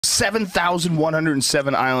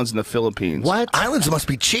7,107 islands in the Philippines. What? Islands must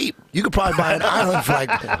be cheap. You could probably buy an island for like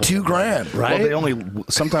 $2,000, Right? Well,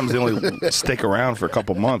 sometimes they only stick around for a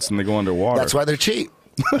couple months and they go underwater. That's why they're cheap.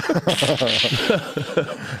 They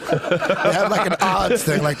have like an odds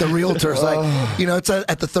thing, like the realtors, like, you know, it's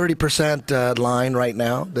at the 30% line right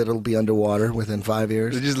now that it'll be underwater within 5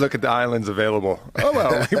 years. You just look at the islands available. Oh,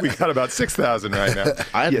 well, we got about 6,000 right now.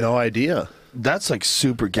 I had no idea. That's like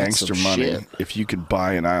super gangster money shit. if you could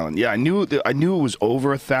buy an island. Yeah, I knew it was over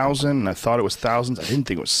 1,000, and I thought it was thousands. I didn't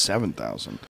think it was 7,000.